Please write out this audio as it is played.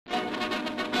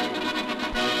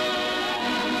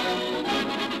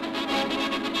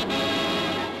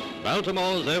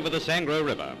Baltimore's over the Sangro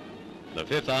River. The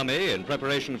Fifth Army, in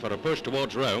preparation for a push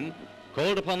towards Rome,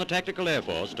 called upon the Tactical Air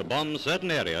Force to bomb certain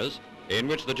areas in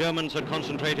which the Germans had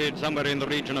concentrated somewhere in the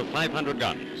region of 500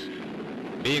 guns.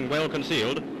 Being well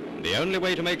concealed, the only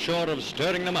way to make sure of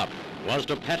stirring them up was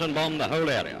to pattern bomb the whole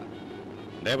area.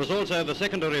 There was also the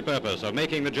secondary purpose of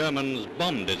making the Germans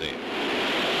bomb dizzy.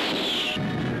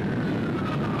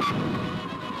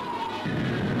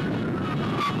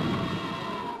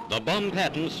 The bomb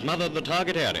pattern smothered the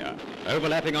target area,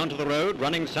 overlapping onto the road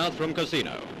running south from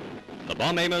Casino. The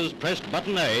bomb aimers pressed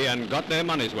button A and got their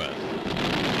money's worth.